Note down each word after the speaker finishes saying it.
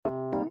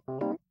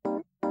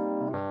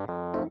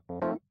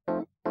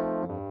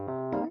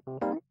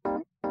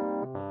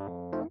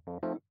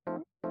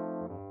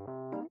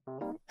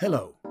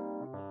Hello,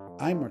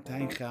 I'm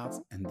Martijn Graat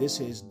and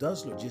this is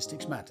Does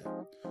Logistics Matter?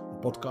 A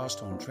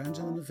podcast on trends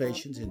and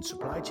innovations in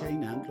supply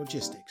chain and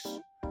logistics.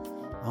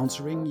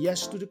 Answering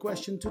yes to the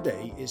question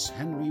today is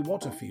Henry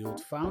Waterfield,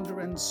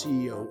 founder and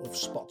CEO of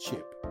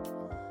Spotship.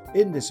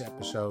 In this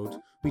episode,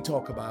 we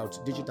talk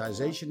about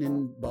digitization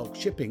in bulk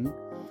shipping,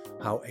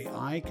 how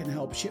AI can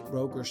help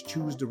shipbrokers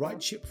choose the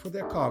right ship for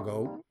their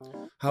cargo,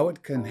 how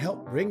it can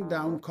help bring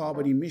down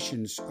carbon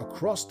emissions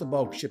across the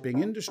bulk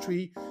shipping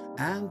industry,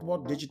 and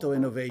what digital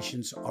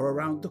innovations are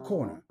around the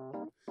corner.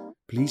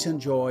 Please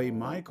enjoy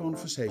my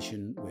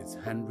conversation with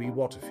Henry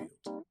Waterfield.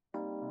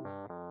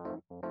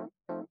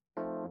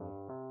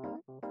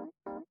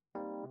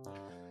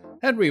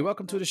 Henry,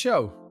 welcome to the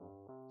show.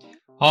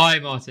 Hi,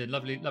 Martin.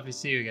 Lovely to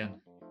see you again.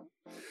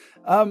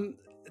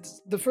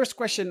 The first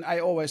question I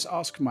always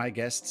ask my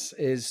guests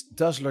is,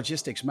 does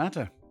logistics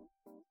matter?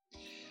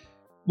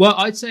 Well,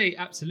 I'd say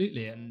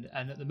absolutely, and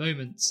at the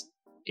moment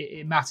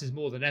it matters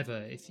more than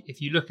ever. If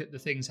you look at the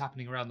things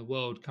happening around the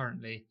world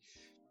currently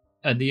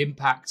and the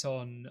impact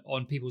on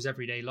people's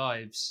everyday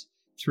lives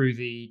through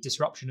the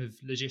disruption of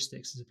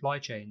logistics and supply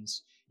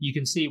chains, you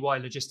can see why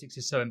logistics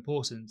is so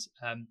important.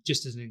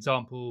 Just as an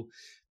example,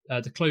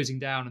 the closing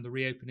down and the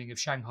reopening of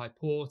Shanghai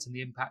port and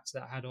the impact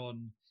that had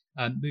on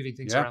moving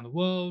things around the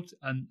world,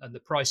 and the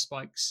price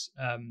spikes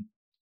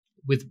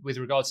with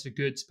regards to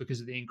goods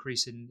because of the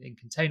increase in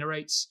container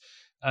rates,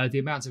 the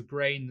amount of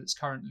grain that's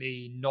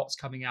currently not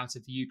coming out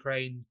of the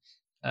Ukraine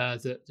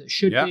that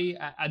should be,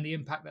 and the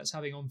impact that's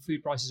having on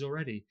food prices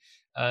already.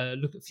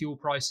 Look at fuel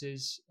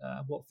prices,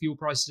 what fuel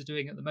prices are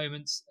doing at the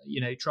moment.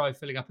 Try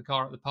filling up a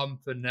car at the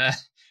pump and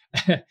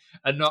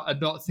and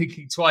not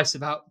thinking twice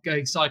about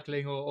going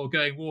cycling or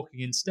going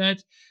walking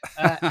instead.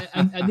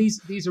 And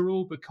these are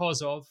all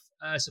because of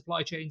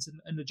supply chains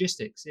and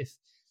logistics.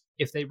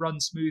 If they run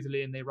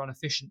smoothly and they run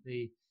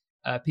efficiently,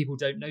 people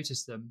don't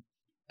notice them.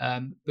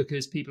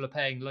 Because people are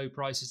paying low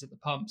prices at the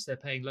pumps, they're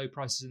paying low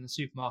prices in the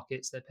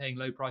supermarkets, they're paying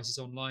low prices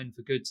online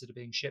for goods that are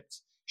being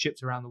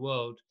shipped around the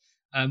world.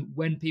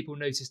 When people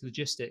notice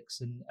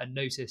logistics and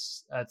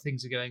notice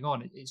things are going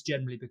on, it's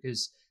generally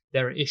because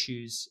there are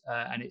issues,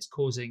 and it's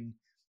causing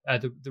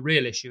the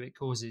real issue it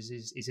causes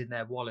is in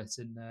their wallet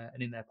and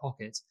in their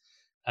pocket,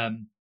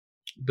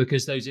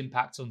 because those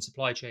impacts on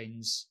supply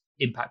chains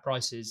impact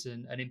prices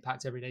and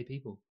impact everyday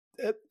people.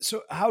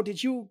 So how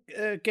did you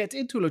get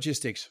into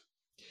logistics?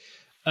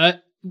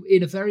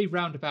 In a very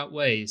roundabout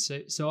way.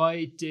 So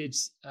I did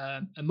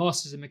a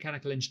master's in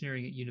mechanical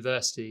engineering at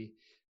university,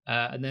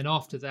 and then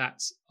after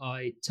that,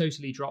 I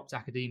totally dropped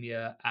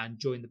academia and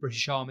joined the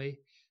British Army.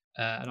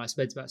 And I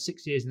spent about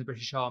 6 years in the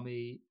British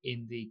Army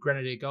in the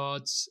Grenadier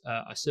Guards.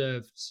 I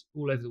served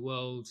all over the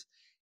world,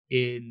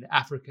 in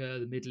Africa,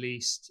 the Middle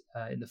East,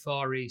 in the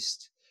Far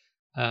East,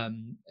 a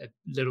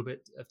little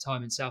bit of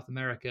time in South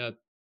America.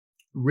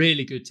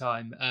 Really good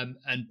time,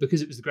 and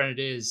because it was the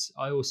Grenadiers,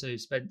 I also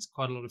spent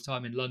quite a lot of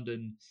time in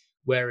London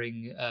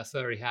wearing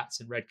furry hats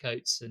and red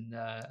coats and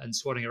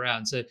swanning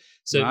around. So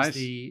nice.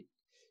 It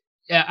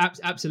was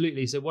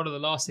absolutely. So one of the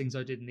last things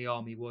I did in the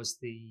army was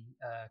the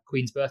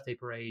Queen's birthday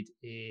parade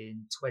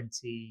in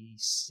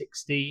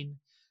 2016,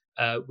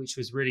 which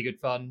was really good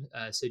fun.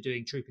 So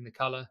doing Trooping the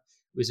Colour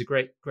was a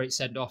great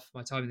send off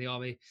my time in the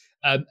army,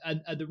 and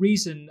the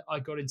reason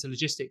I got into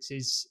logistics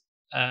is,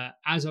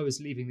 as I was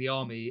leaving the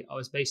army, I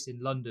was based in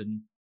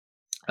London.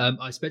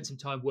 I spent some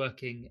time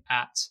working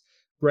at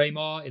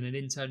Braemar in an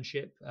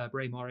internship,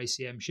 Braemar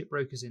ACM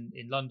Shipbrokers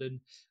in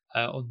London,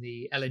 on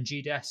the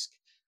LNG desk.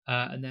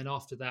 And then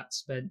after that,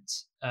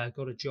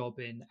 got a job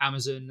in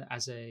Amazon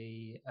as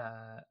a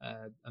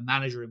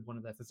manager in one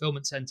of their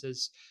fulfillment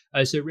centers.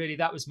 So really,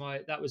 that was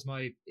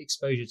my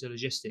exposure to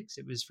logistics.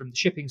 It was from the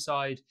shipping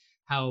side,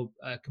 how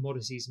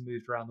commodities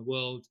moved around the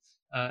world,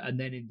 and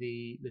then in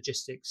the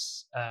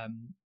logistics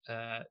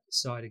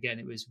side again,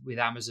 it was with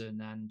Amazon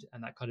and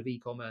that kind of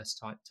e-commerce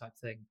type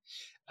thing.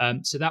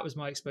 So that was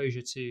my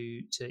exposure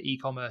to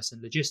e-commerce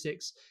and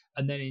logistics.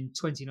 And then in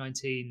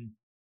 2019,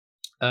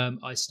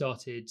 I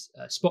started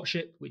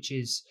Spotship, which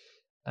is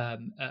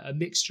a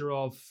mixture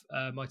of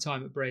my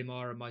time at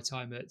Braemar and my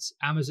time at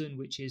Amazon,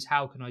 which is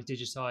how can I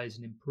digitize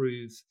and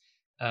improve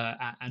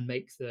and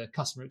make the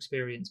customer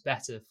experience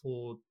better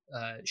for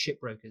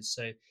shipbrokers.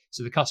 So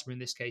the customer in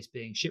this case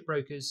being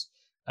shipbrokers.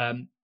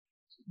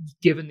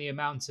 Given the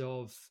amount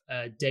of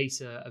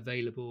data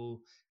available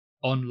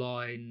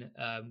online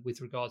with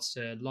regards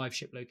to live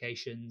ship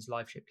locations,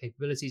 live ship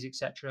capabilities,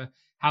 etc.,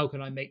 how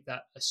can I make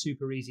that a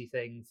super easy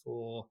thing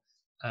for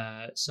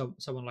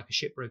someone like a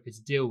shipbroker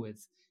to deal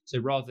with? So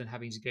rather than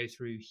having to go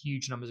through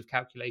huge numbers of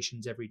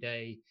calculations every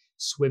day,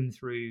 swim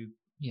through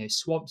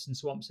swamps and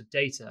swamps of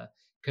data,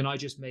 can I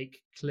just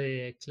make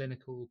clear,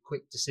 clinical,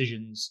 quick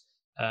decisions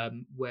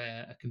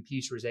where a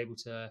computer is able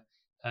to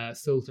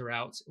filter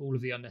out all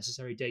of the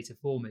unnecessary data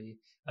for me,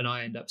 and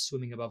I end up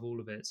swimming above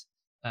all of it,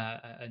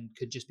 and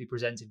could just be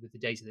presented with the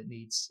data that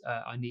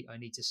I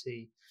need to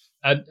see.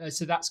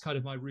 So that's kind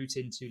of my route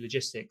into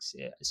logistics.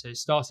 So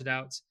started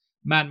out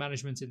man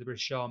management in the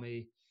British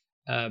Army,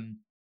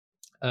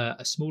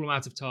 a small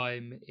amount of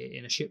time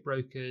in a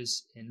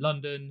shipbrokers in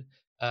London,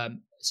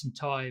 some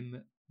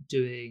time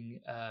doing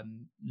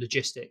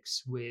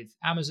logistics with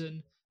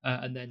Amazon,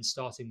 and then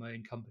starting my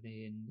own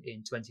company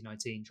in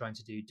 2019, trying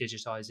to do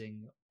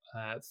digitizing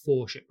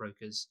for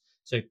shipbrokers.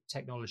 So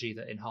technology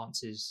that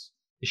enhances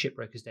the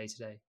shipbrokers day to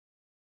day.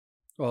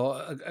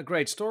 Well, a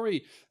great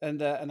story,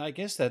 and I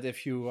guess that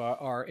if you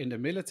are in the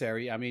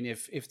military, I mean,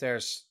 if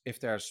there's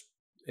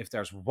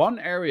one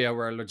area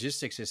where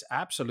logistics is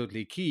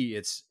absolutely key,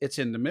 it's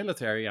in the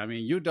military. I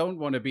mean, you don't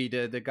want to be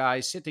the guy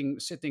sitting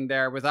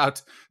there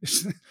without,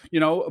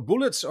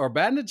 bullets or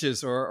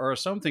bandages or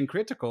something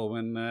critical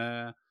when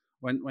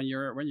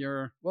you're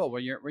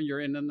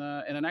in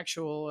an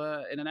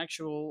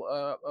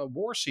actual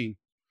war scene.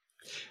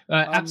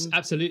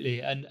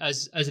 Absolutely, and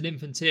as an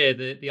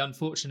infanteer, the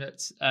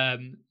unfortunate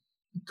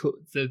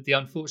the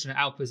unfortunate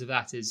output of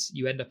that is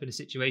you end up in a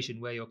situation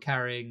where you're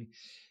carrying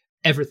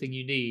everything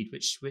you need,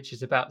 which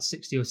is about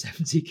 60 or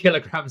 70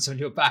 kilograms on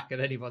your back at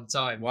any one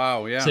time.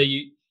 Wow, yeah. So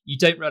you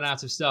don't run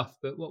out of stuff.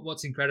 But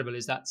what's incredible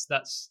is that's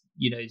that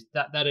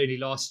only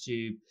lasts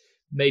you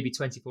maybe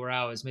 24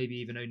 hours, maybe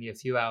even only a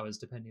few hours,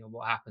 depending on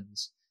what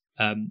happens.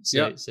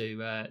 So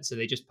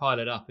they just pile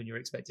it up, and you're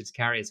expected to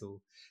carry it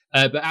all.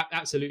 But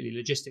absolutely,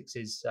 logistics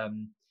is.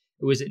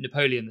 Was it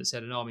Napoleon that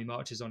said an army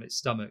marches on its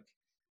stomach?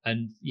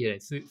 And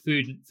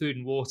food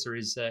and water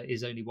is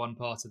only one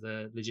part of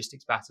the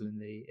logistics battle in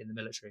the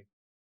military.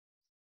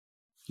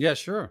 Yeah,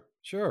 sure.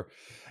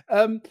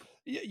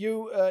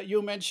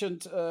 You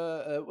mentioned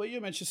you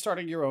mentioned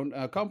starting your own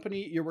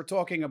company. You were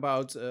talking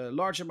about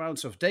large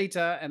amounts of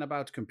data and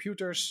about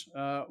computers,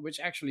 which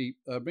actually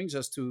brings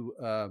us to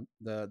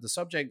the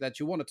subject that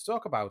you wanted to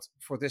talk about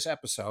for this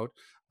episode,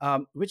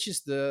 which is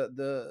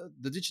the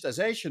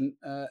digitization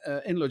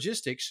in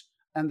logistics,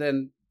 and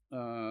then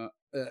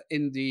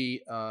in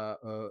the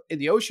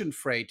ocean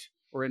freight,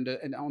 or on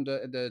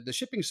the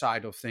shipping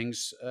side of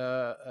things,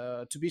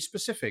 to be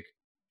specific.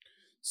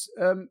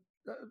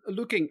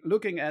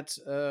 Looking at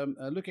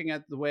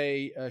the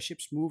way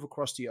ships move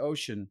across the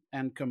ocean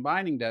and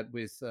combining that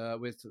with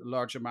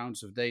large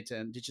amounts of data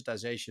and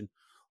digitization,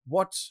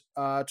 what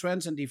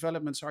trends and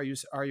developments are you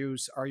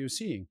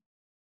seeing?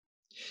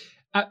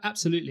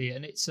 Absolutely,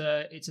 and it's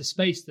a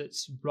space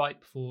that's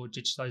ripe for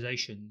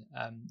digitization.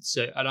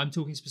 And I'm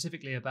talking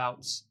specifically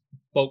about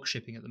bulk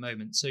shipping at the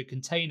moment. So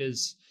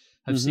containers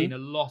have seen a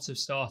lot of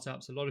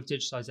startups, a lot of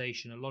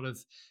digitization, a lot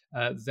of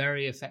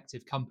very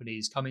effective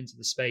companies come into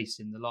the space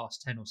in the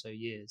last 10 or so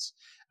years.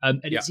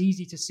 It's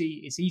easy to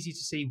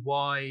see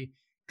why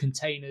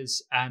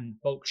containers and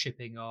bulk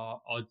shipping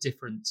are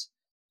different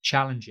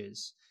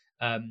challenges.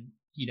 When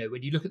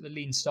you look at the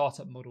lean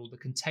startup model, the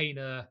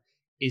container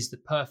is the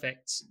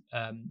perfect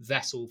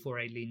vessel for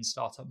a lean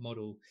startup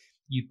model.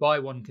 You buy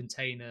one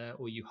container,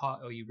 or you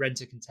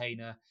rent a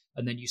container,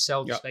 and then you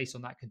sell the space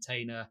on that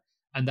container.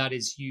 And that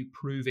is you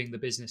proving the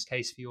business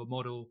case for your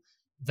model.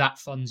 That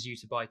funds you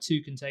to buy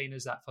 2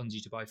 containers, that funds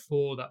you to buy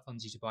 4, that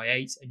funds you to buy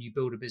 8, and you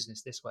build a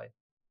business this way.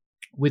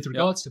 With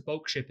regards to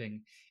bulk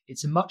shipping,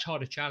 it's a much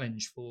harder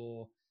challenge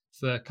for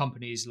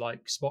companies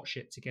like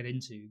SpotShip to get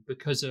into,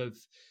 because of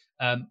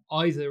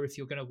either, if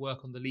you're going to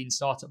work on the lean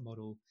startup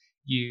model,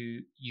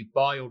 you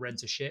buy or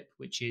rent a ship,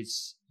 which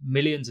is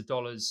millions of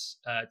dollars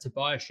to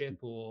buy a ship,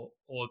 or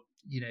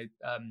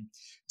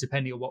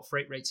depending on what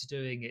freight rates are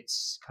doing,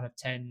 it's kind of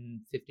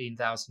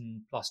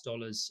 $10,000-$15,000 plus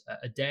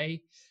a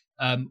day,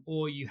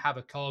 or you have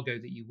a cargo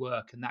that you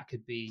work, and that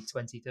could be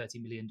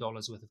 $20-30 million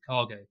worth of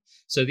cargo.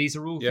 So these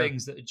are all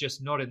things that are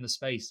just not in the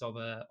space of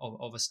a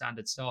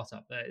standard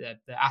startup. They're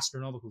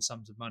astronomical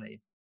sums of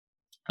money.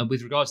 And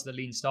with regards to the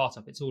lean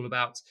startup, it's all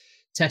about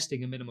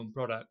testing a minimum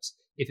product.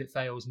 If it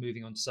fails,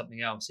 moving on to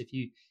something else. If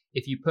you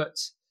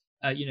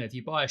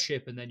buy a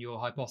ship and then your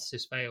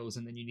hypothesis fails,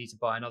 and then you need to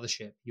buy another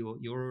ship, you're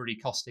already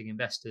costing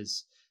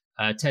investors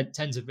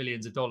tens of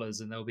millions of dollars,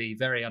 and they'll be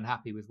very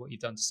unhappy with what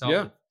you've done to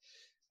start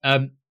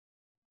with.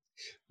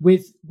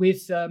 With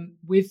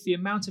the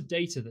amount of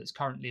data that's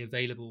currently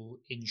available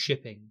in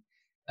shipping,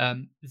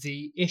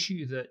 the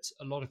issue that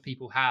a lot of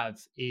people have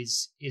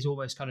is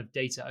almost kind of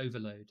data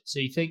overload. So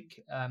you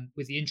think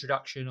with the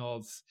introduction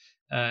of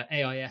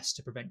AIS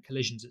to prevent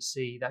collisions at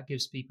sea, that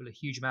gives people a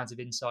huge amount of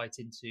insight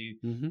into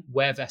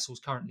where vessels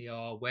currently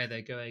are, where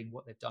they're going,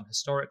 what they've done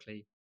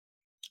historically.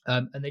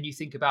 And then you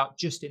think about,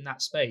 just in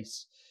that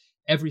space,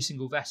 every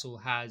single vessel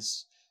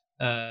has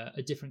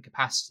a different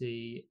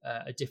capacity,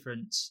 a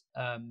different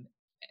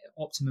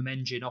optimum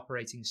engine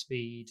operating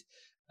speed,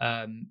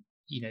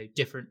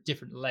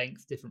 different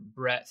length, different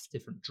breadth,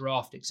 different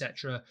draft,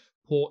 etc.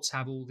 Ports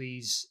have all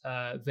these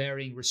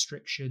varying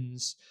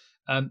restrictions.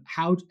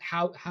 How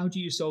do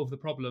you solve the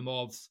problem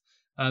of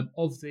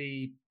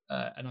the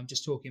and I'm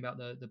just talking about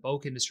the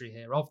bulk industry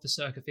here, of the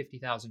circa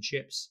 50,000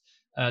 ships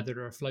that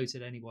are afloat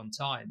at any one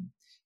time?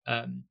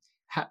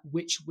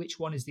 Which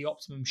one is the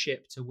optimum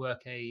ship to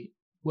work a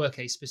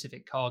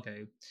specific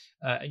cargo?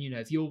 And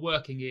if you're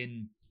working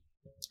in,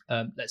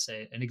 let's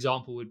say an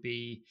example would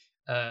be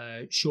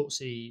short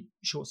sea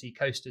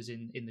coasters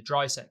in the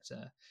dry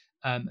sector.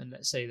 and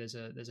let's say there's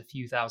a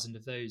few thousand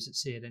of those at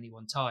sea at any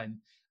one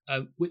time,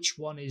 which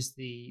one is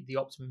the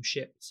optimum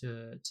ship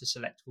to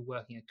select for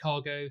working a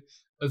cargo?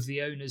 Of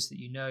the owners that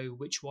you know,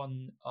 which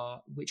ones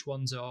are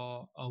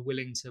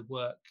willing to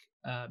work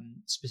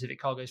specific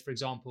cargoes? For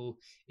example,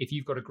 if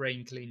you've got a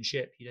grain clean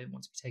ship, you don't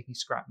want to be taking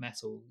scrap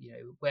metal.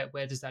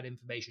 Where does that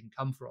information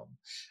come from?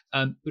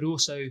 But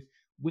also,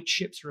 which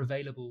ships are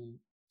available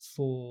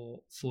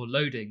for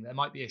loading? There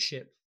might be a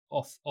ship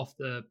off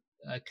the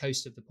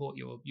coast of the port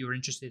you're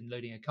interested in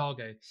loading a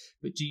cargo,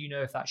 but do you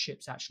know if that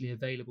ship's actually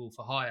available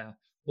for hire,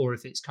 or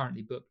if it's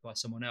currently booked by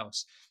someone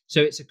else?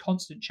 So it's a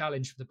constant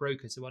challenge for the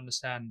broker to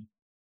understand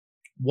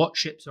what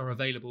ships are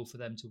available for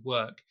them to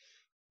work.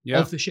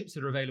 Of the ships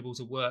that are available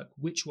to work,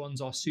 which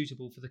ones are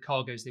suitable for the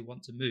cargoes they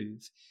want to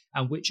move,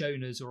 and which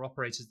owners or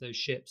operators of those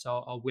ships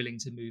are willing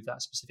to move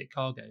that specific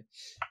cargo.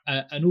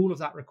 And all of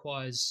that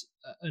requires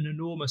an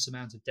enormous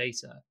amount of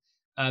data.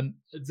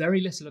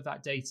 Very little of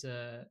that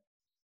data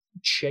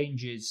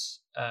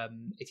changes.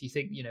 If you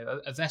think,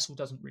 a vessel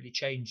doesn't really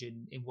change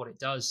in what it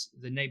does.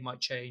 The name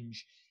might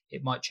change,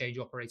 it might change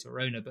operator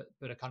or owner,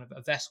 but a kind of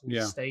a vessel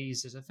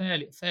stays as a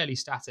fairly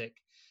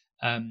static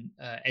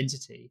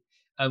entity.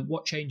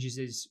 What changes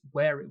is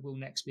where it will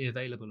next be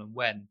available and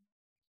when.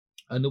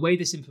 And the way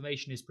this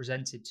information is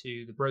presented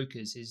to the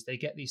brokers is they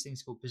get these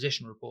things called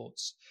position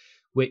reports,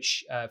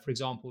 which, for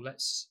example,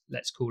 let's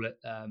call it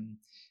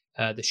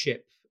the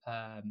ship,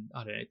 I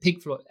don't know,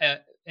 Pink Floyd,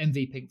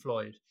 MV Pink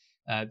Floyd.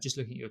 Just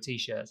looking at your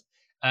T-shirt.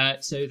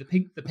 So the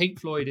Pink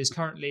Floyd is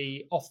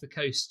currently off the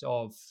coast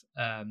of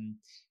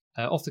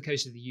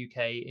the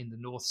UK in the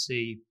North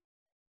Sea.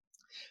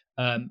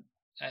 And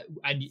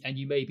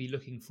you may be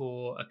looking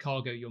for a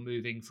cargo you're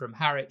moving from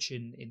Harwich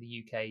in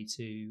the UK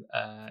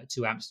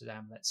to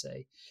Amsterdam, let's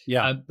say.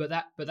 But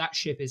that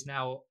ship is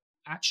now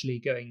actually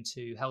going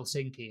to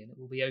Helsinki, and it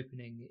will be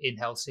opening in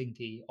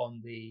Helsinki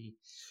on the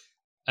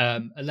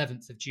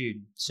 11th of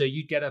June. So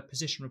you'd get a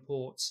position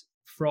report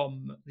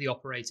from the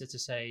operator to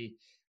say,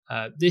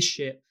 this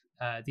ship,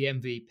 the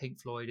MV Pink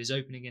Floyd, is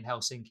opening in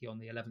Helsinki on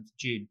the 11th of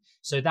June.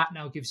 So that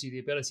now gives you the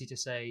ability to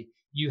say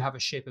you have a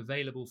ship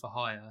available for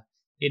hire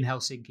in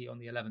Helsinki on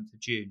the 11th of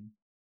June.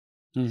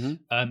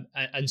 Mm-hmm.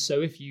 And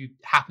so if you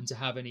happen to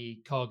have any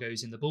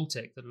cargoes in the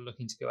Baltic that are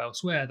looking to go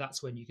elsewhere,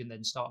 that's when you can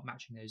then start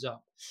matching those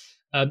up.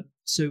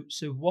 So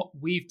what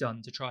we've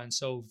done to try and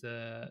solve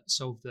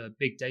the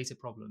big data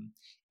problem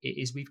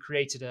is we've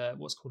created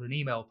what's called an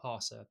email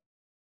parser.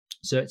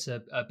 So it's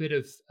a bit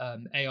of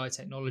AI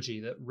technology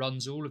that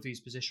runs all of these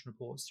position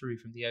reports through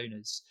from the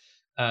owners,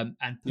 and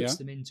puts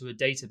them into a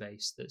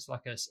database that's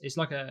like a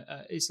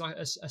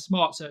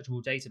smart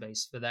searchable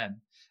database for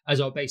them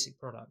as our basic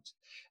product.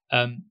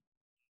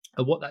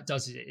 And what that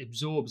does is it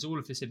absorbs all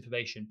of this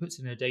information, puts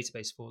it in a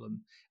database for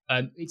them.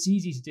 It's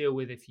easy to deal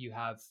with if you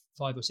have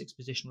 5 or 6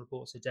 position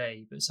reports a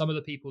day, but some of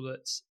the people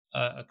that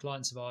are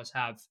clients of ours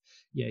have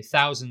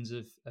thousands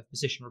of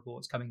position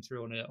reports coming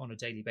through on a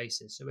daily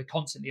basis. So we're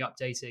constantly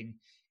updating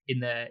in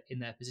their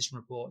position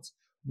reports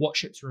what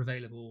ships are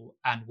available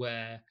and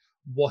where,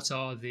 what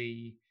are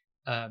the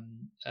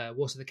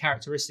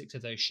characteristics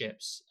of those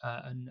ships,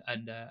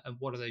 and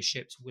what are those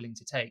ships willing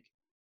to take.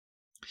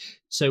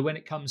 So when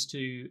it comes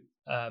to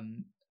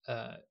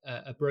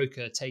a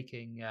broker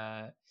taking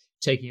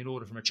an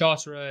order from a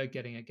charterer,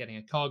 getting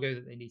a cargo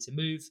that they need to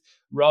move,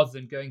 rather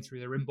than going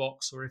through their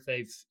inbox, or if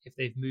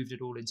they've moved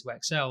it all into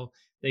Excel,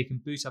 they can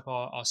boot up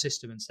our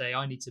system and say,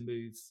 I need to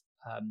move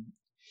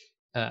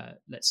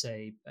let's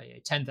say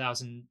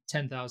 10,000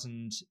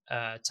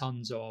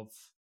 tons of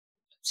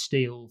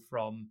steel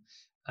from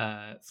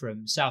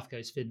South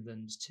Coast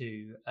Finland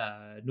to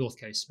North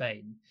Coast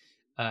Spain,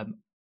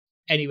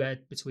 anywhere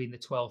between the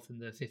 12th and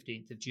the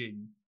 15th of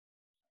June.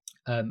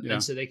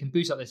 And so they can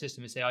boot up their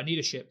system and say, I need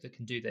a ship that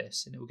can do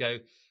this. And it will go,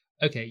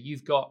 okay,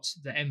 you've got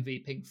the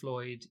MV Pink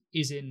Floyd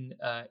is in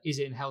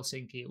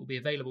Helsinki. It will be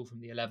available from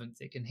the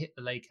 11th. It can hit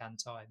the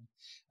Laycan time.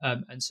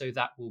 And so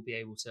that will be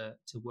able to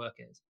work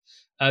it.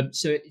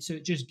 So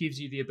it just gives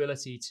you the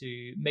ability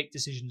to make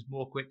decisions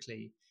more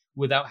quickly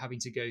without having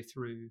to go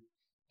through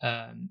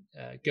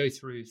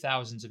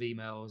thousands of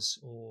emails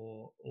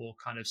or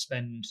kind of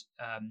spend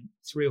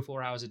 3 or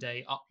 4 hours a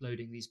day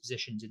uploading these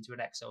positions into an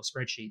Excel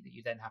spreadsheet that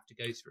you then have to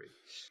go through.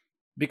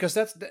 Because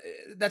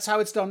that's how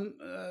it's done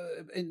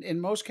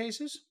in most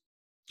cases.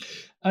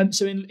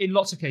 So in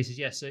lots of cases,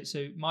 yes.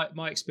 So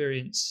my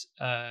experience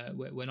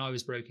when I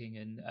was broking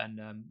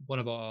and one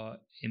of our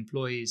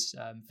employees,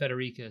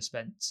 Federica,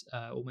 spent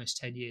almost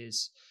 10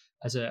 years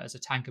as a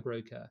tanker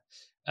broker.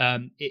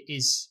 It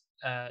is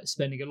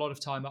spending a lot of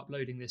time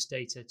uploading this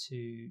data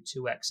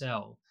to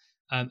Excel,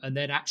 and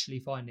then actually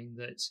finding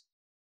that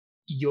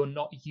you're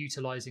not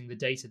utilizing the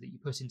data that you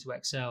put into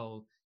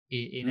Excel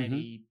in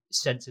any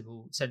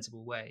sensible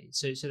way.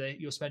 So that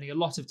you're spending a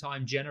lot of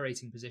time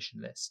generating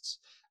position lists,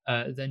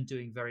 then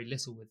doing very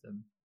little with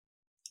them.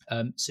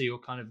 So you're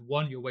kind of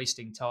you're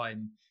wasting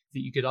time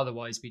that you could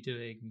otherwise be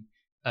doing,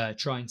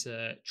 trying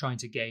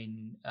to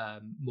gain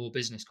more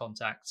business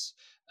contacts,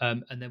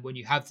 And then when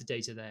you have the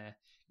data there,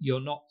 you're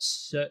not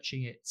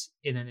searching it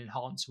in an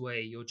enhanced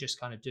way. You're just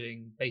kind of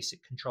doing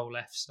basic Control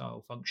F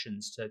style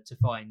functions to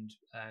find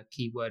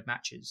keyword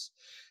matches.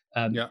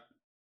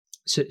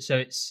 So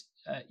it's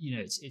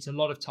it's a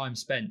lot of time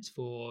spent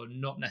for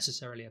not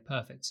necessarily a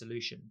perfect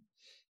solution.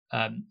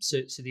 So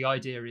the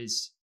idea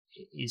is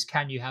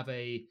can you have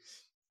a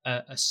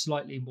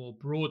slightly more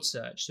broad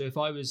search? So if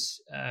I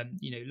was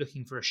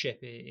looking for a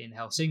ship in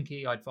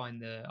Helsinki, I'd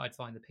find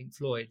the Pink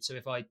Floyd. So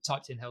if I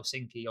typed in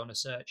Helsinki on a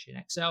search in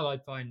Excel,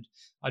 I'd find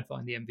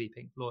the MV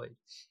Pink Floyd.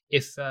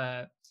 If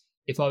I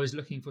was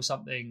looking for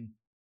something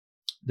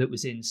that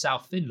was in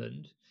South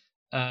Finland,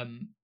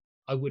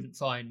 I wouldn't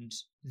find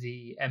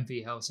the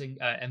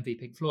MV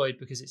Pink Floyd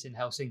because it's in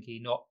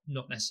Helsinki,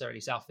 not necessarily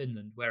South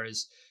Finland.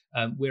 Whereas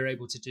we're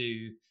able to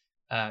do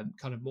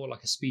kind of more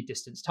like a speed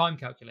distance time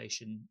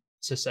calculation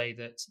to say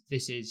that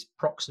this is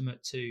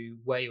proximate to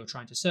where you're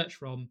trying to search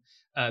from,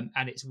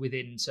 and it's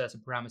within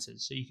certain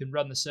parameters. So you can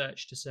run the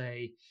search to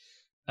say,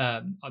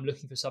 I'm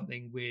looking for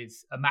something with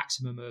a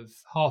maximum of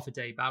half a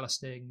day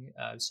ballasting,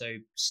 so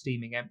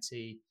steaming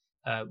empty,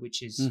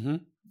 which is,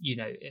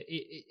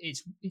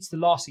 it's the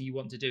last thing you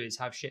want to do is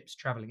have ships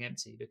traveling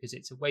empty, because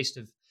it's a waste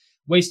of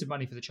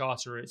money for the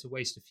charterer. It's a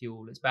waste of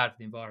fuel. It's bad for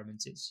the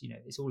environment. It's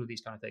all of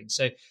these kind of things.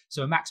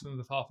 So a maximum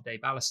of half a day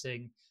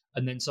ballasting,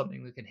 and then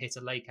something that can hit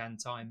a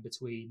laycan time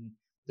between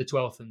the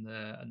 12th and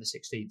the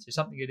 16th. So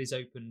something that is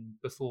open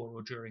before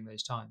or during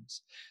those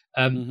times.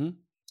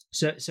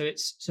 So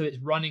it's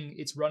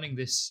running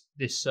this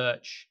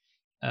search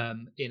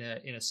in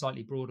a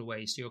slightly broader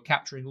way. So you're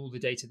capturing all the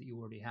data that you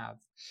already have.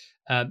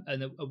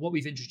 And what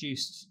we've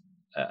introduced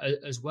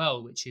as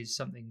well, which is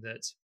something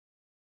that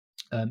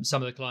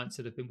some of the clients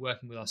that have been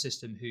working with our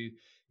system who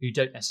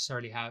don't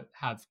necessarily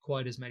have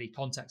quite as many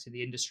contacts in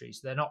the industry, so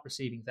they're not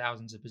receiving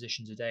thousands of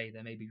positions a day,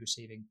 they may be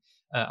receiving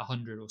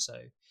 100 or so.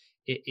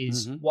 It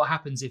is what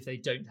happens if they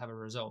don't have a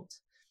result.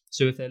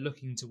 So if they're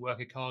looking to work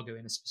a cargo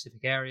in a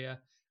specific area,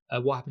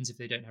 what happens if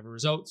they don't have a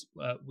result?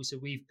 So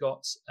we've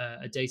got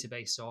a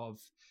database of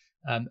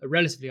a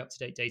relatively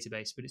up-to-date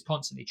database, but it's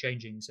constantly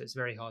changing, so it's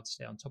very hard to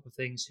stay on top of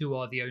things. Who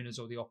are the owners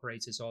or the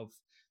operators of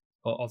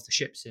the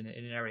ships in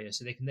an area?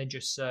 So they can then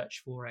just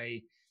search for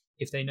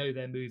if they know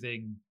they're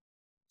moving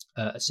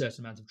a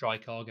certain amount of dry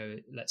cargo,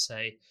 let's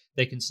say,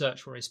 they can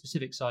search for a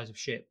specific size of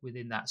ship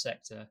within that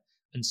sector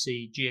and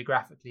see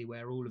geographically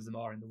where all of them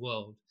are in the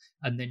world,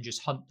 and then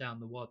just hunt down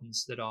the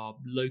ones that are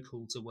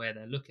local to where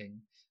they're looking,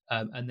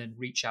 and then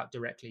reach out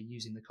directly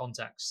using the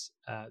contacts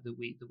that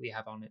we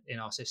have on it in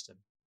our system.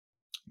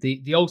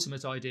 The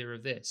ultimate idea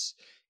of this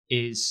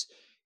is,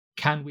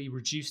 can we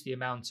reduce the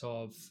amount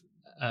of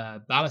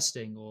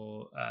ballasting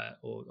or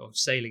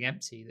sailing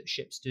empty that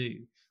ships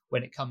do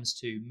when it comes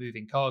to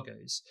moving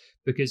cargoes?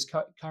 Because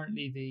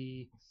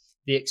currently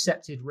the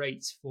accepted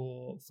rate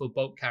for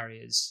bulk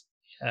carriers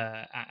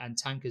and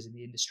tankers in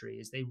the industry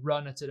is they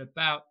run at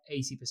about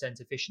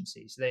 80%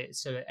 efficiency.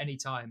 So at any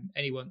time,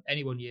 any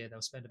one year,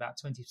 they'll spend about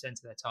 20%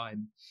 of their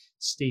time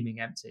steaming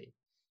empty,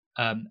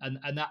 and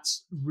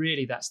that's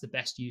the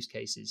best use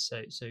cases.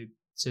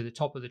 So the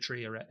top of the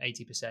tree are at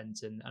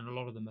 80%, and a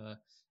lot of them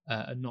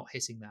are not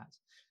hitting that.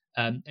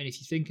 And if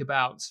you think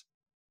about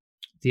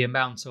the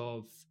amount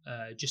of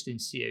just in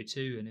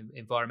CO2 and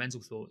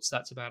environmental thoughts,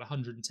 that's about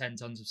 110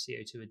 tons of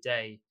CO2 a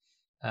day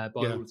by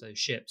all of those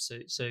ships.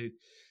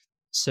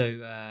 So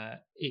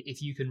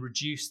if you can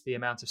reduce the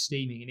amount of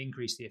steaming and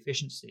increase the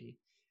efficiency,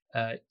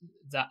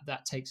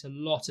 that takes a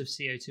lot of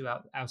CO2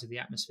 out of the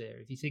atmosphere.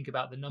 If you think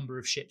about the number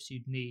of ships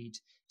you'd need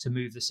to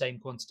move the same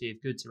quantity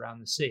of goods around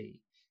the sea,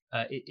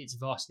 it's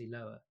vastly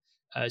lower.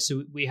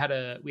 So we had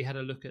a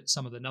look at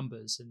some of the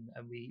numbers,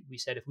 and we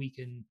said if we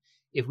can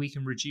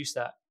reduce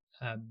that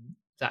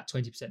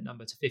 20%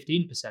 number to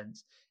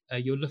 15%,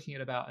 you're looking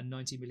at about a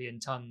 90 million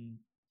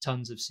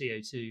tons of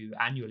CO2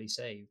 annually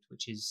saved,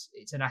 which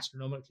it's an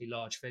astronomically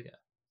large figure.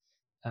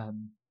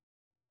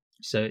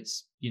 So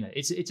it's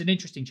an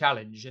interesting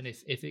challenge, and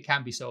if it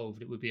can be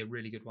solved, it would be a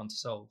really good one to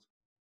solve.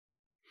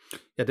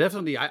 Yeah,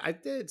 definitely.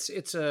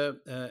 It's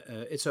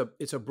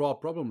a broad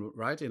problem,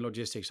 right? In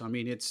logistics, I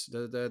mean, it's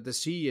the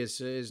sea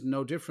is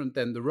no different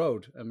than the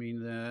road. I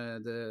mean,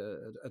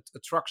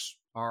 the trucks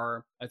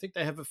are, I think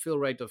they have a fill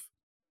rate of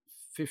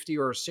 50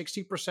 or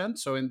 60%.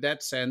 So in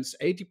that sense,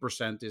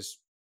 80% is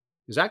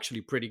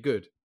actually pretty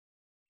good.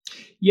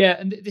 Yeah,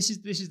 and this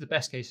is the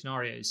best case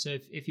scenario. So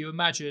if you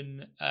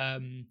imagine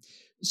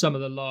some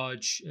of the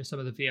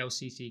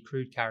VLCC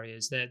crude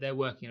carriers, they're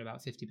working at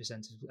about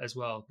 50% as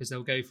well, because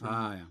they'll go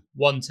from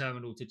one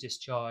terminal to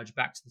discharge,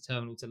 back to the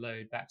terminal to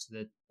load, back to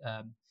the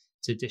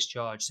to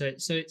discharge. So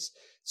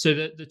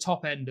the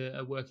top end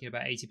are working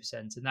about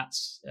 80%, and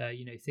that's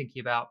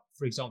thinking about,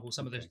 for example,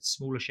 some of the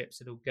smaller ships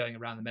that are going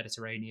around the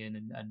Mediterranean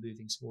and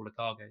moving smaller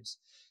cargoes.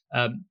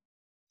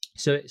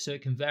 So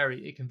it can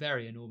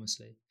vary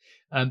enormously,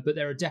 but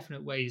there are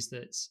definite ways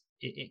that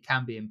it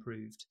can be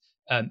improved.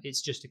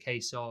 It's just a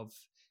case of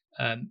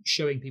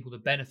showing people the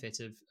benefit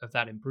of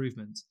that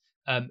improvement,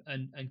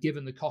 and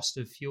given the cost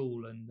of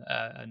fuel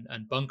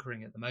and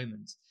bunkering at the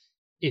moment,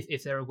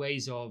 if there are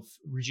ways of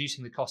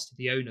reducing the cost to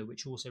the owner,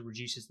 which also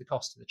reduces the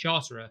cost to the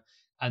charterer,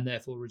 and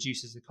therefore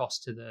reduces the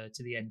cost to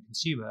the end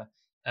consumer,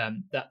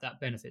 that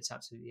benefits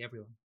absolutely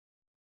everyone.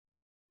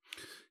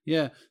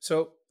 Yeah.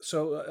 So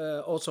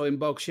also in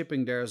bulk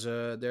shipping, there's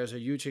a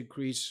huge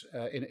increase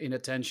in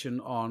attention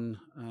on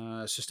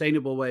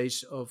sustainable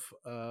ways of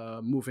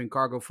moving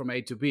cargo from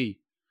A to B.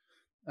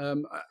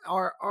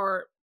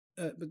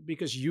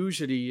 Because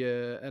usually,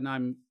 and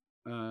I'm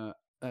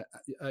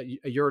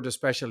you're the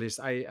specialist.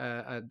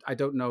 I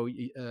don't know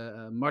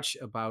much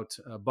about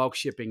bulk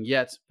shipping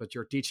yet, but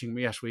you're teaching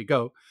me as we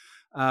go.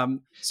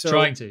 Trying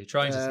to teach.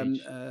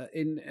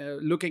 In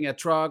looking at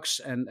trucks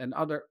and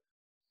other.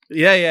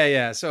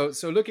 Yeah. So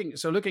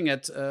looking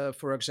at,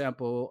 for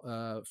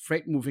example,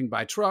 freight moving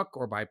by truck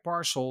or by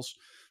parcels,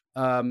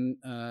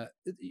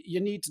 you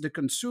need the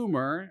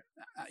consumer.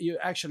 You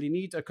actually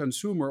need a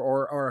consumer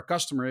or a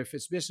customer, if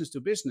it's business to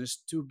business,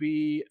 to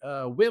be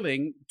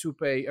willing to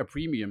pay a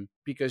premium,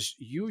 because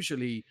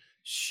usually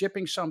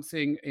shipping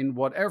something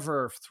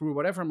through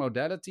whatever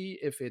modality,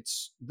 if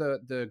it's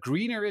the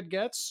greener it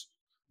gets,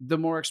 the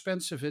more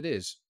expensive it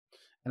is.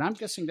 And I'm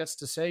guessing that's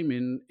the same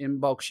in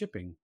bulk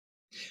shipping.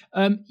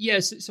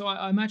 Yes, so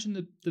I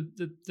imagine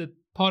the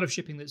part of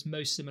shipping that's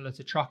most similar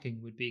to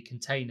trucking would be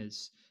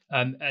containers.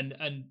 And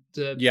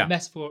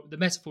the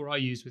metaphor I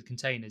use with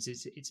containers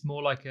is it's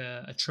more like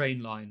a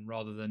train line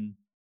rather than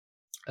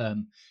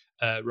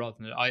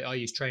I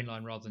use train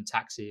line rather than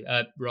taxi,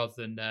 rather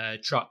than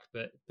truck,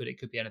 but it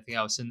could be anything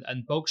else.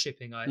 And bulk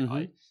shipping,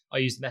 I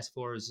use the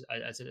metaphor as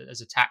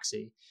a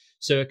taxi.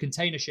 So a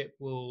container ship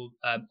will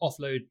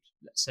offload,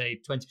 let's say,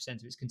 20%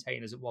 of its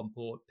containers at one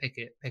port,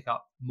 pick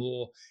up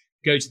more,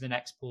 go to the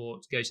next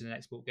port, go to the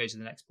next port, go to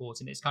the next port.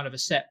 And it's kind of a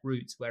set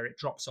route where it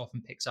drops off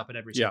and picks up at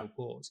every single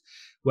port.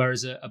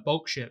 Whereas a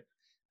bulk ship,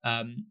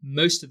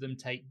 most of them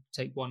take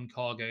one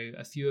cargo.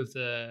 A few of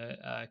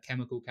the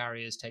chemical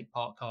carriers take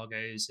part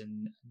cargoes,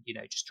 and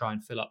just try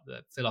and fill up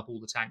all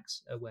the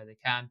tanks where they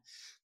can.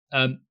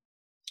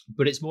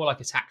 But it's more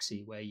like a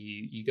taxi where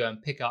you go and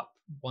pick up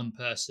one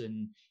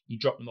person, you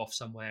drop them off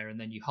somewhere, and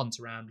then you hunt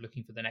around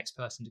looking for the next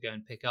person to go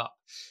and pick up.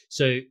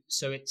 So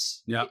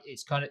it's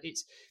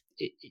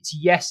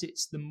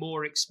it's the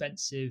more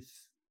expensive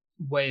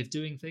way of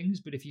doing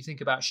things, but if you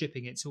think about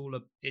shipping, it's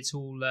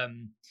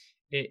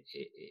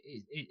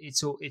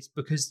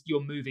because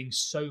you're moving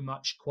so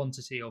much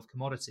quantity of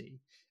commodity.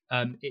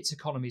 It's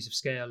economies of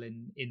scale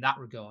in that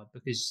regard,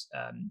 because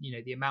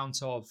the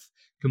amount of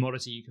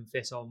commodity you can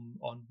fit on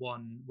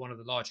one of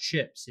the larger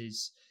ships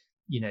is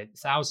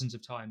thousands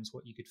of times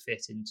what you could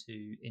fit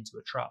into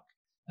a truck.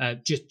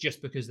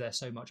 Just because they're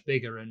so much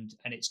bigger, and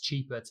it's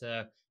cheaper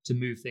to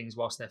move things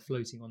whilst they're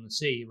floating on the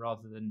sea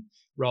rather than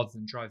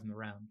drive them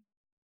around.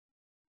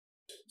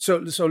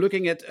 So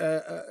looking at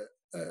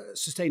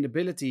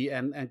sustainability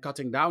and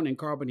cutting down in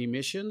carbon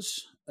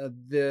emissions,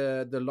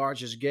 the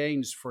largest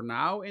gains for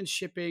now in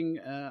shipping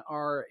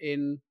are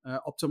in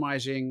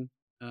optimizing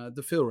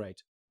the fill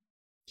rate.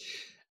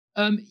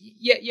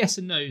 Yes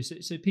and no.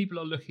 So people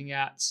are looking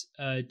at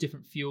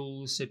different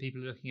fuels. So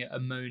people are looking at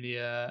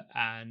ammonia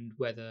and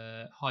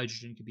whether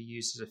hydrogen can be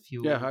used as a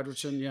fuel. Yeah,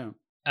 hydrogen. Yeah.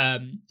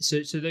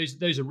 So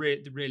those are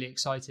really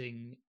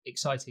exciting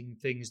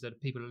things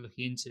that people are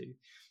looking into.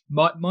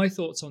 My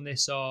thoughts on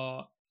this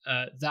are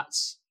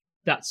that's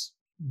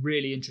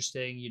really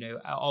interesting.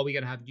 Are we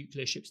going to have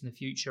nuclear ships in the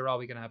future? Are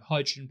we going to have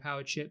hydrogen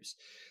powered ships?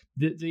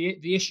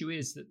 The issue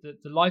is that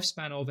the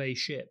lifespan of a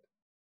ship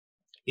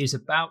is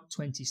about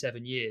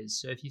 27 years.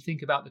 So if you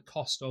think about the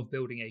cost of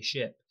building a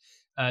ship,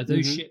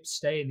 those ships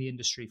stay in the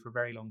industry for a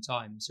very long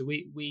time. So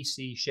we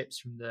see ships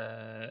from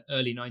the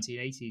early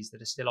 1980s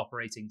that are still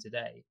operating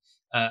today,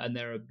 and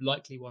there are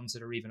likely ones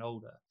that are even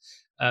older.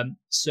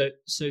 So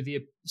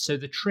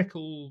the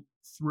trickle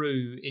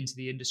through into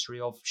the industry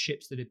of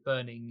ships that are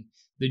burning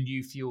the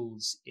new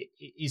fuels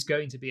is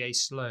going to be a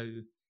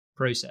slow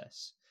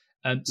process.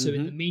 So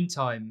in the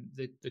meantime,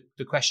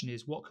 the question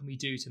is, what can we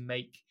do to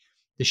make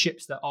the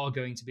ships that are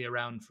going to be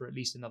around for at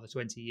least another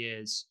 20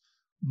 years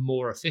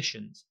more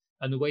efficient?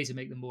 And the way to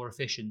make them more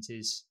efficient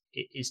is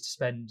to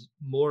spend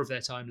more of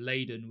their time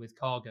laden with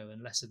cargo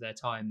and less of their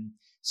time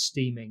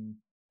steaming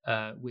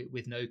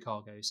with no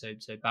cargo, so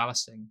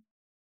ballasting.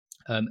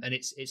 And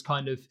it's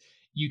kind of,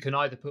 you can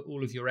either put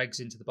all of your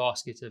eggs into the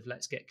basket of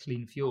let's get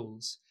clean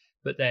fuels,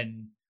 but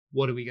then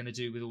what are we going to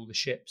do with all the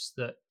ships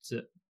that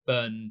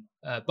burn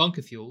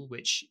bunker fuel?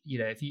 Which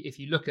if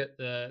you look at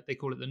they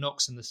call it the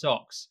NOx and the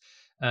SOx,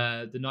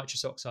 the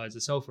nitrous oxides,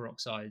 the sulfur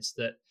oxides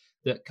that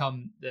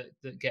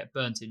get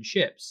burnt in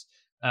ships.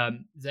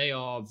 They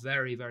are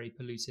very, very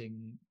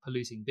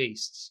polluting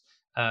beasts.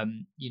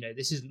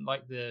 This isn't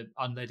like the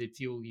unleaded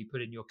fuel you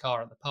put in your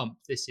car at the pump.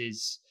 This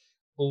is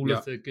all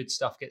of the good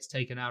stuff gets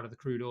taken out of the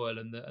crude oil,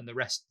 and the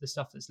rest, the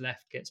stuff that's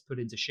left, gets put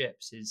into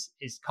ships.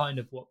 Is kind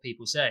of what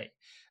people say.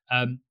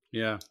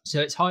 So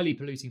it's highly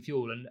polluting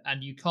fuel,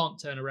 and you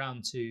can't turn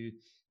around to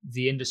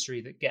the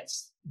industry that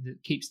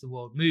keeps the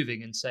world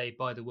moving and say,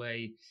 by the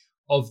way,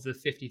 of the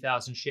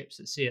 50,000 ships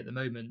at sea at the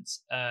moment,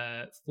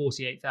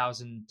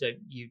 48,000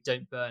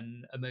 don't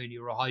burn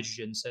ammonia or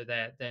hydrogen, so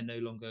they're no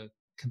longer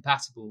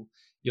compatible.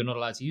 You're not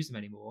allowed to use them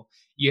anymore.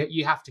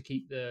 You have to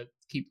keep the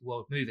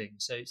world moving.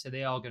 So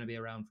they are going to be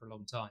around for a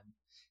long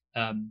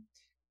time.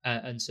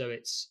 And so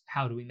it's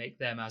how do we make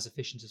them as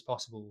efficient as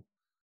possible,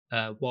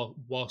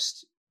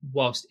 whilst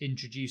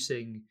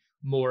introducing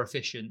more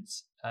efficient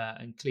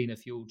and cleaner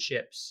fueled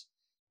ships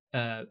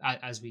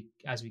as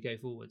we go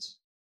forwards.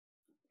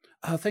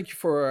 Thank you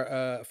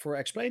for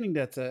explaining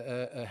that,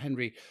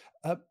 Henry.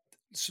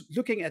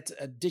 Looking at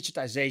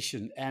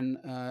digitization and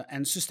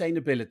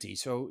sustainability.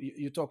 So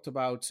you talked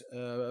about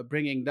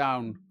bringing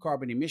down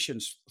carbon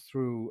emissions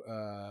through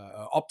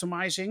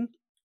optimizing.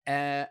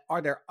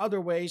 Are there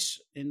other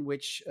ways in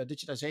which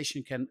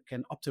digitization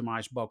can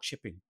optimize bulk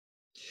shipping?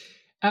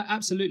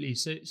 Absolutely.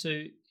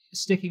 So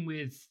sticking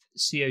with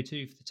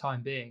CO2 for the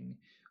time being,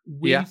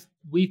 Yeah.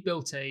 we've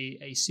built a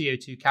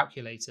CO2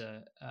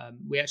 calculator.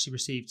 We actually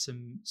received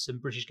some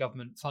British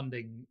government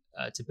funding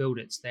to build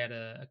it. They had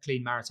a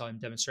clean maritime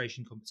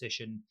demonstration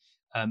competition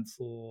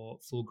for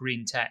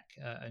green tech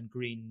and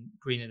green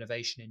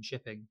innovation in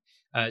shipping.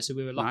 So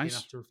we were lucky Nice.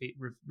 enough to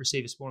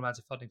receive a small amount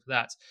of funding for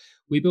that.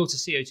 We built a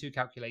CO2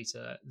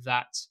 calculator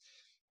that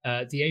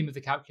the aim of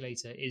the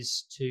calculator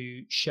is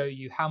to show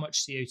you how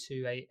much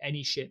CO2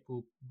 any ship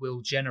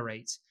will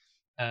generate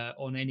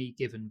on any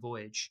given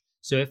voyage.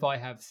 So if I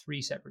have 3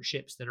 separate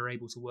ships that are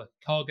able to work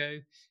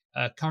cargo,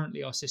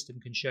 currently our system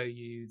can show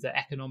you the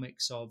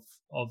economics of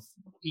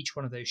each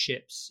one of those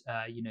ships,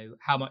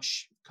 how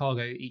much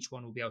cargo each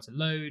one will be able to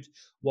load,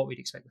 what we'd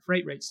expect the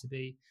freight rates to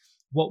be.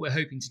 What we're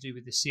hoping to do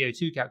with the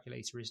CO2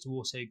 calculator is to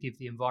also give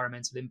the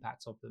environmental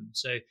impact of them.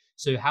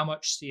 So how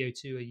much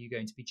CO2 are you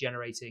going to be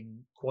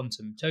generating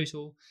quantum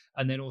total?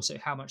 And then also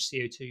how much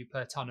CO2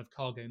 per ton of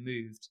cargo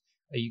moved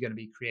are you going to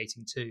be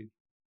creating too?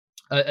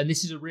 And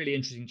this is a really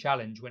interesting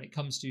challenge when it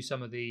comes to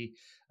some of the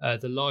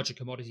larger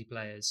commodity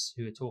players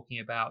who are talking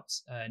about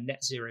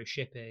net zero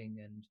shipping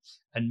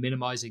and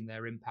minimizing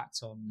their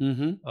impact on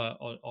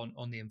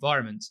the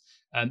environment.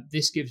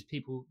 This gives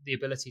people the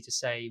ability to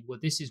say, well,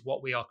 this is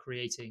what we are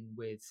creating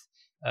with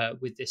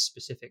this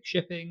specific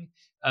shipping.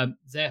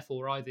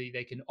 Therefore, either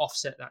they can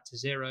offset that to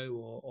zero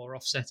or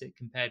offset it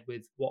compared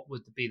with what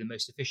would be the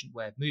most efficient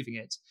way of moving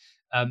it.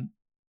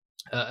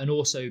 And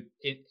also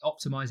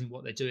optimizing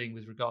what they're doing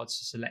with regards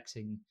to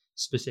selecting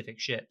specific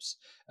ships.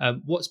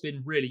 What's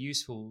been really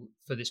useful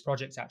for this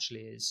project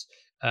actually is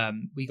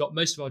we got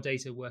most of our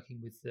data working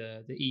with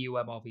the EU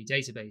MRV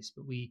database,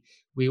 but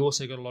we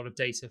also got a lot of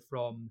data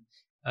from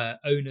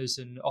owners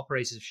and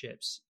operators of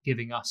ships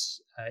giving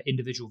us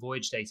individual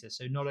voyage data.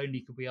 So not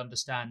only could we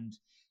understand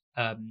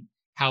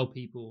how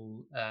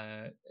people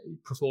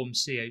perform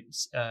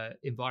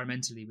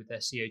environmentally with their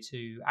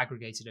CO2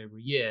 aggregated over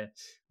a year,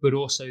 but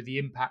also the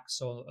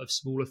impacts of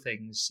smaller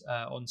things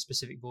on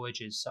specific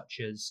voyages, such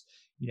as,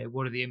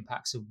 what are the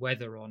impacts of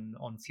weather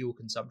on fuel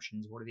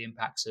consumptions? What are the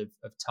impacts of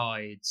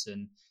tides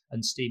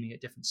and steaming at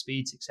different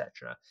speeds,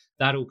 etc.?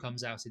 That all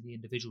comes out in the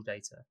individual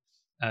data.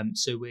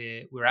 So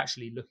we're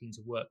actually looking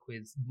to work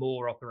with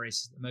more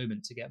operators at the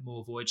moment to get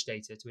more voyage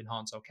data to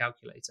enhance our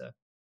calculator.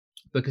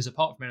 Because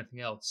apart from anything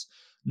else,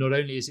 not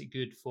only is it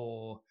good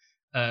for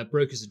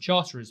brokers and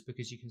charterers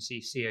because you can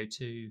see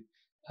CO2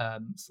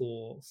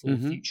 for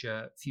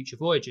future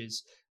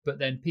voyages, but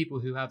then people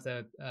who have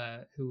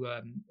who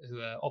are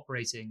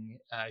operating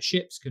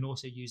ships can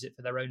also use it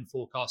for their own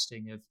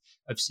forecasting of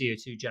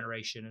CO2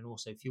 generation and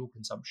also fuel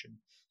consumption.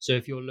 So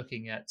if you're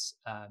looking at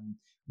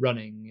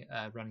running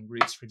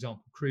routes, for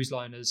example, cruise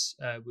liners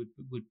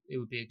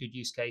would be a good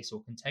use case,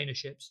 or container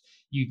ships.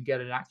 You can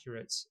get an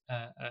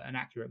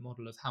accurate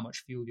model of how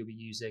much fuel you'll be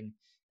using,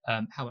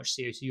 how much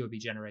CO2 you'll be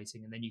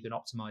generating, and then you can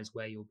optimize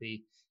where you'll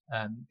be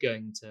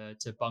going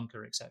to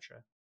bunker,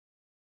 etc.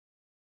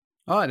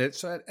 Oh, and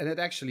it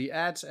actually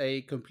adds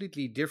a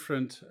completely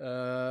different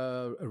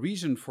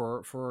reason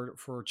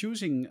for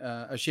choosing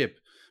a ship,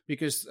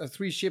 because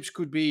 3 ships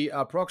could be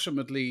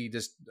approximately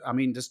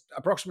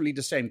approximately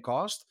the same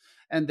cost,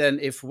 and then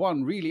if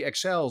one really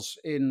excels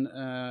in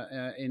the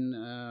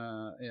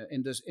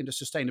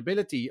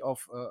sustainability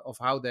of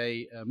how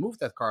they move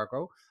that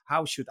cargo,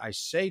 how should I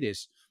say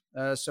this?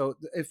 So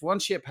if one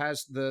ship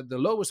has the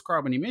lowest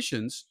carbon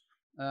emissions,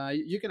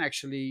 you can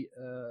actually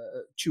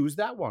choose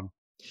that one.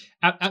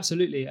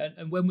 Absolutely.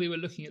 And when we were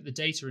looking at the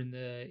data in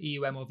the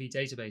EU MRV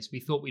database,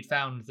 we thought we'd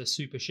found the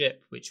super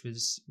ship, which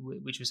was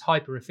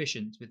hyper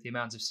efficient with the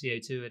amount of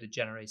CO2 it had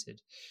generated.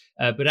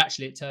 But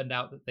actually, it turned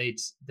out that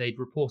they'd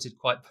reported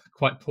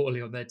quite poorly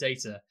on their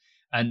data.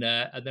 And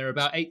there are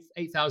about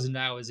 8,000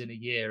 hours in a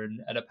year,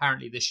 and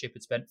apparently this ship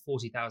had spent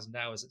 40,000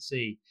 hours at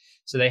sea.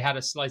 So they had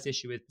a slight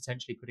issue with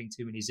potentially putting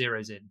too many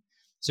zeros in.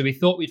 So we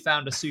thought we'd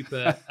found a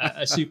super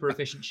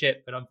efficient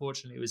ship, but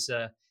unfortunately it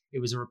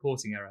was a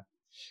reporting error.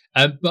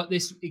 But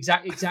this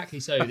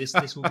exactly so.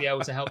 This will be able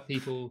to help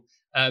people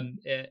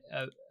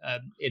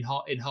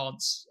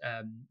enhance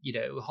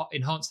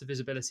enhance the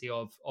visibility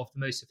of the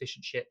most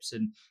efficient ships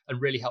and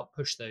really help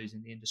push those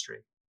in the industry.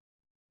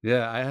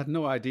 Yeah, I had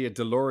no idea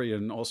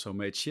DeLorean also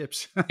made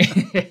ships.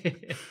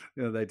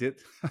 Yeah, they did.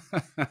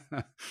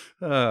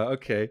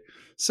 Okay,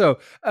 so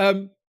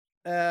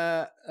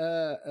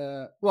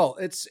well,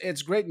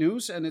 it's great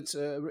news, and it's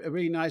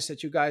really nice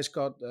that you guys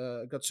got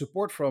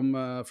support from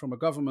a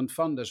government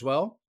fund as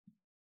well.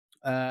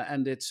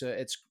 And it's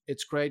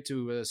great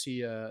to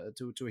see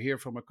to hear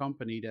from a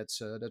company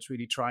that's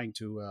really trying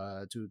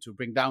to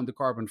bring down the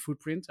carbon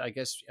footprint. I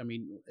guess, I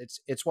mean,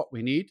 it's what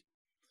we need.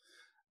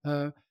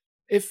 Uh,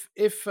 if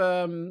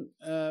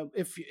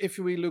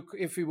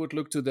we would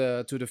look to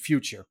the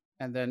future,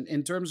 and then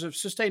in terms of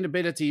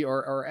sustainability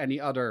or any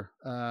other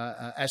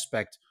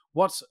aspect,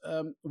 what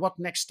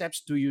next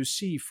steps do you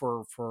see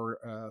for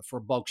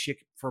bulk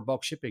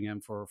shipping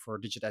and for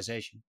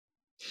digitization?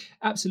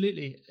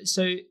 Absolutely.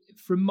 So,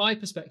 from my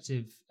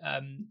perspective,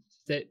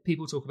 that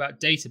people talk about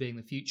data being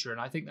the future,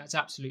 and I think that's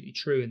absolutely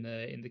true in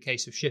the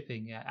case of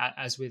shipping,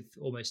 as with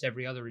almost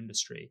every other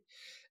industry,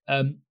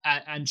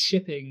 and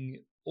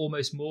shipping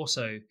almost more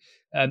so.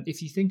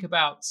 If you think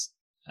about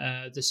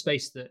the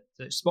space that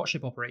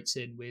Spotship operates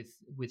in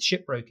with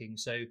shipbroking,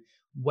 so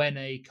when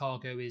a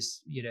cargo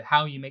is,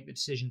 how you make the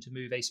decision to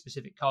move a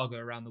specific cargo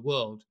around the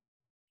world,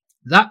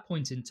 that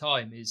point in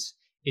time is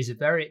a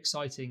very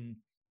exciting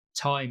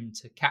time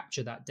to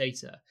capture that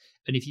data.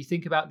 And if you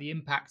think about the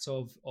impact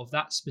of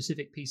that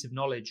specific piece of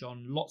knowledge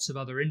on lots of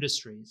other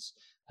industries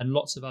and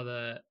lots of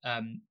other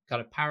kind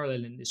of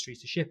parallel industries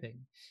to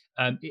shipping,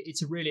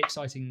 it's a really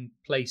exciting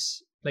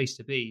place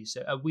to be.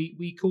 So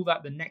we call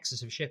that the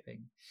nexus of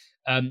shipping.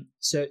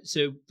 So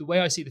the way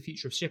I see the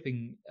future of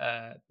shipping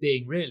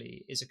being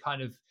really is a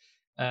kind of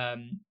a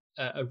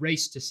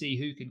race to see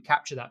who can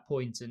capture that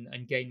point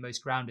and gain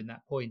most ground in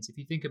that point. If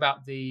you think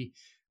about the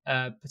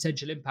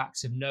potential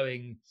impacts of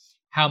knowing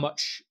how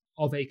much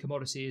of a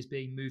commodity is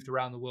being moved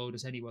around the world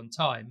at any one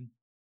time,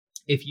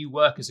 if you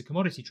work as a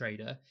commodity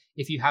trader,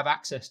 if you have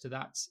access to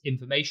that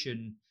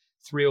information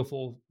 3 or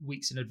 4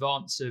 weeks in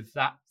advance of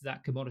that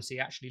commodity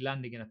actually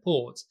landing in a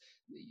port,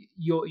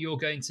 you're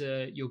going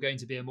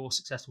to be a more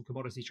successful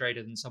commodity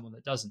trader than someone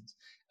that doesn't.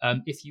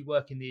 If you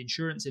work in the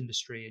insurance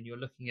industry and you're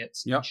looking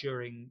at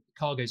insuring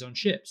cargoes on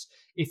ships,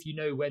 if you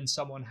know when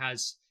someone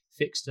has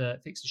fixed a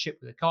ship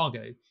with a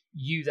cargo,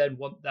 you then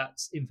want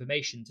that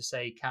information to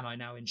say, can I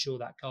now insure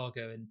that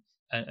cargo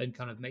and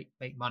kind of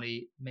make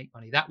money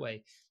that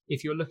way.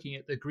 If you're looking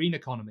at the green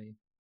economy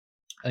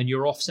and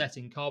you're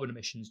offsetting carbon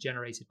emissions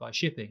generated by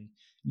shipping,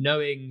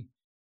 knowing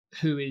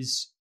who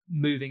is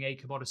moving a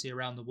commodity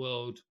around the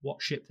world, what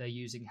ship they're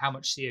using, how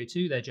much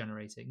CO2 they're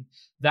generating,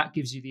 that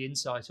gives you the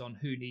insight on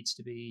who needs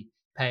to be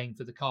paying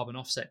for the carbon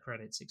offset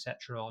credits,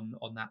 etc.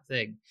 on that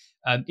thing.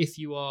 If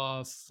you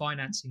are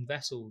financing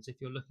vessels,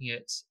 if you're looking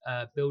at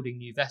building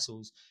new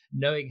vessels,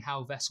 knowing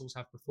how vessels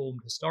have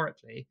performed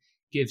historically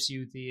gives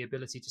you the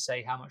ability to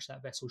say how much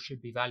that vessel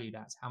should be valued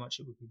at, how much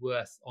it would be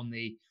worth on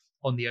the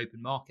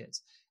open market.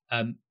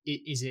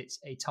 Is it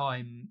a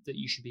time that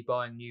you should be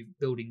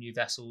building new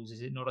vessels?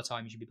 Is it not a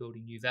time you should be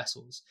building new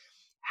vessels?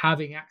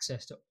 Having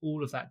access to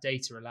all of that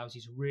data allows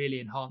you to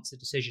really enhance the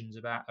decisions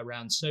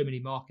around so many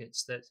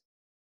markets that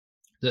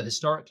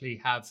historically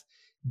have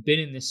been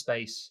in this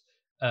space,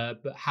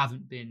 but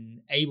haven't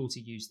been able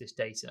to use this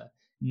data.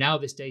 Now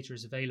this data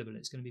is available.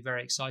 It's going to be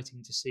very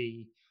exciting to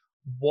see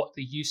what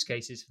the use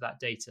case is for that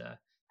data,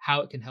 how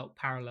it can help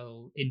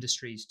parallel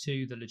industries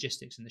to the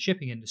logistics and the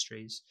shipping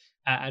industries,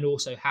 and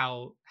also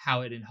how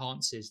it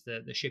enhances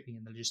the shipping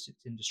and the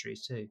logistics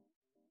industries too.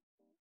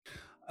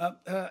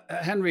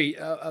 Henry,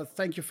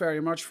 thank you very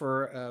much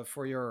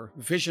for your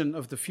vision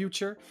of the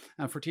future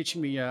and for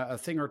teaching me a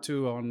thing or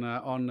two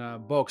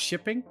on bulk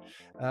shipping.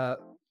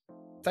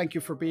 Thank you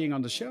for being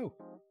on the show.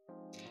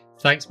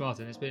 Thanks,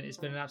 Martin. It's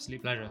been an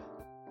absolute pleasure.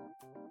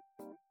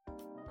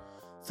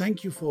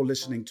 Thank you for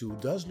listening to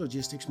Does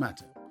Logistics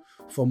Matter?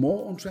 For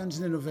more on trends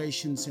and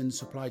innovations in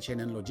supply chain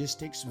and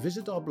logistics,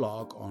 visit our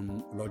blog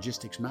on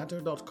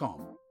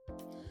logisticsmatter.com.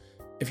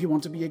 If you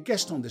want to be a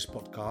guest on this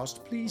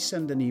podcast, please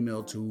send an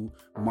email to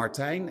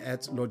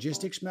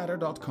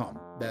martijn@logisticsmatter.com.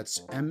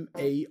 That's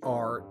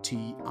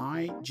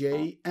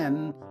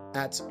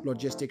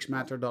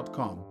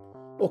martijn@logisticsmatter.com.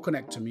 Or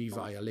connect to me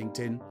via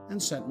LinkedIn and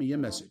send me a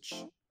message.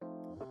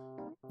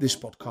 This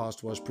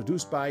podcast was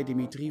produced by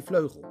Dimitri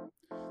Vleugel.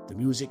 The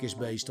music is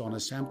based on a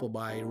sample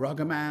by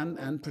Ruggerman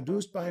and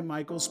produced by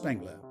Michael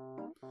Spengler.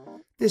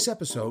 This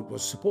episode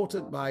was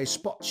supported by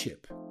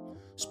Spotship.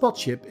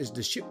 Spotship is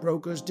the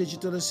shipbroker's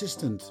digital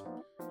assistant.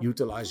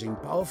 Utilizing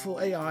powerful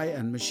AI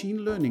and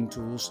machine learning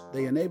tools,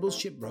 they enable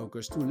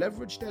shipbrokers to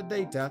leverage their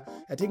data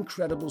at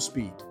incredible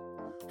speed.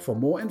 For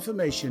more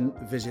information,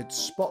 visit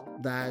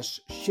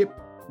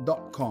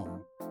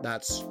spot-ship.com.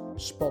 That's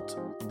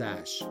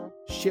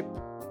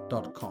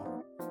spot-ship.com.